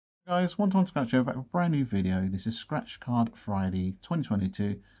Guys, One Time Scratch here, back with a brand new video. This is Scratch Card Friday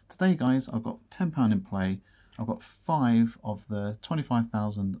 2022. Today guys, I've got £10 in play. I've got 5 of the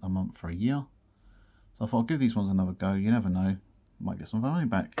 25,000 a month for a year. So I thought I'll give these ones another go. You never know, might get some of my money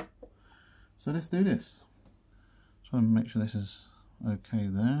back. So let's do this. Try and make sure this is okay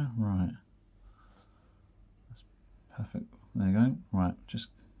there. Right. That's perfect. There you go. Right, just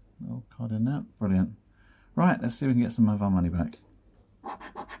a little card in there. Brilliant. Right, let's see if we can get some of our money back.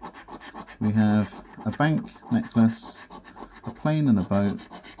 We have a bank necklace, a plane and a boat,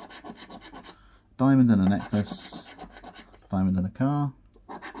 diamond and a necklace, diamond and a car,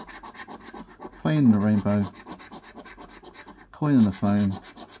 plane and a rainbow, coin and a phone,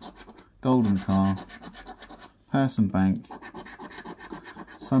 golden car, purse and bank,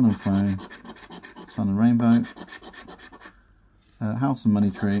 sun and phone, sun and rainbow, house and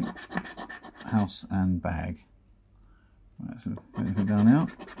money tree, house and bag. Right, so anything down out,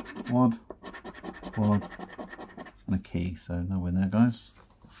 wad, and a key, so no win there guys.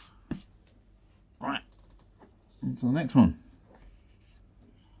 Right, on to the next one.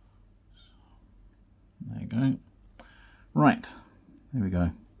 There you go. Right, here we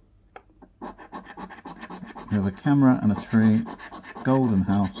go. We have a camera and a tree, golden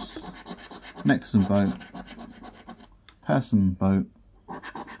house, necklace and boat, purse and boat,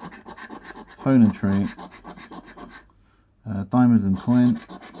 phone and tree, diamond and coin,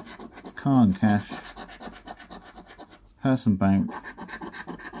 car and cash, purse and bank,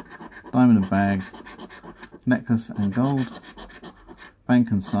 diamond and bag, necklace and gold, bank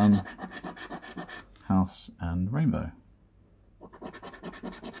and sun, house and rainbow.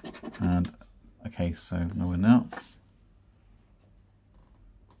 And okay, so no win now.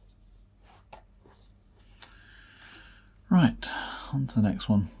 Right, on to the next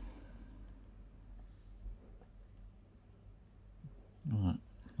one. Right,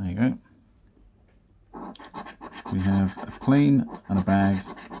 there you go. We have a plane and a bag,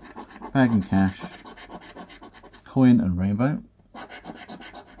 bag and cash, coin and rainbow,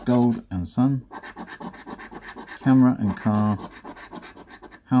 gold and sun, camera and car,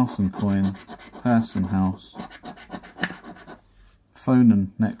 house and coin, purse and house, phone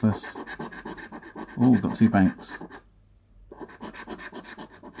and necklace. Oh, we've got 2 banks.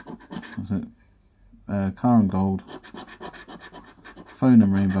 That's it. Car and gold, phone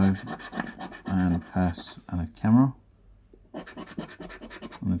and rainbow, and purse and a camera,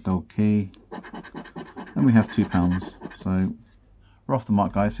 and a gold key, and we have £2. So we're off the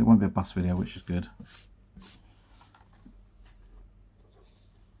mark guys, it won't be a bust video, which is good.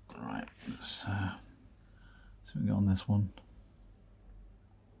 Right, let's see what we got on this one.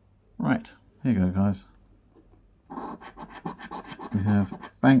 Right, here you go guys. We have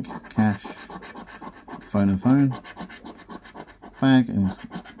bank, cash, phone and phone,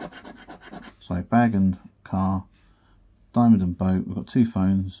 bag and car, diamond and boat. We've got 2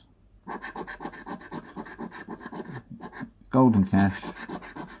 phones, gold and cash,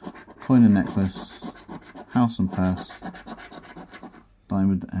 coin and necklace, house and purse,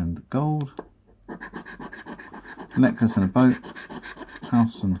 diamond and gold, necklace and a boat,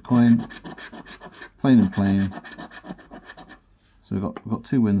 house and coin, plane and plane. So we've got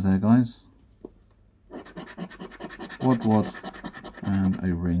 2 wins there guys. Wad and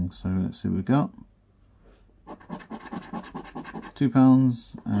a ring. So let's see what we got.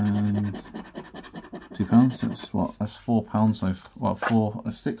 £2 and £2. That's what? That's £4 so well,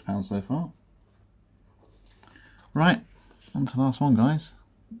 that's £6 so far. Right, on to the last one, guys.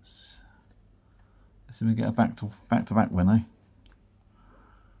 Let's see if we get a back to back win, eh?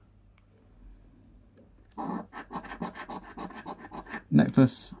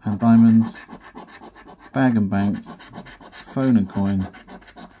 Necklace and diamond, bag and bank, phone and coin,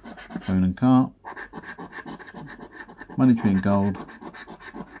 phone and car, money tree and gold,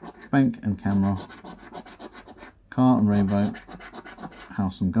 bank and camera, car and rainbow,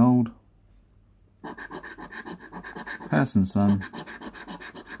 house and gold, purse and sun,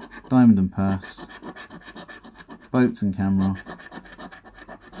 diamond and purse, boat and camera,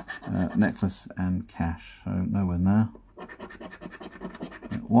 necklace and cash. So no win there.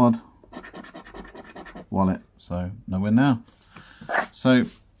 Wad, wallet, so no win now. So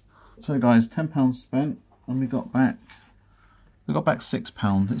guys, £10 spent, and we got back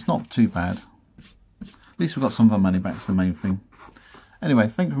 £6. It's not too bad. At least we got some of our money back, is the main thing. Anyway,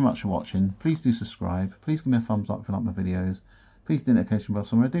 thank you very much for watching. Please do subscribe. Please give me a thumbs up if you like my videos. Please do the notification bell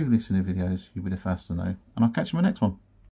so when I do release new videos, you'll be the first to know. And I'll catch you in my next one.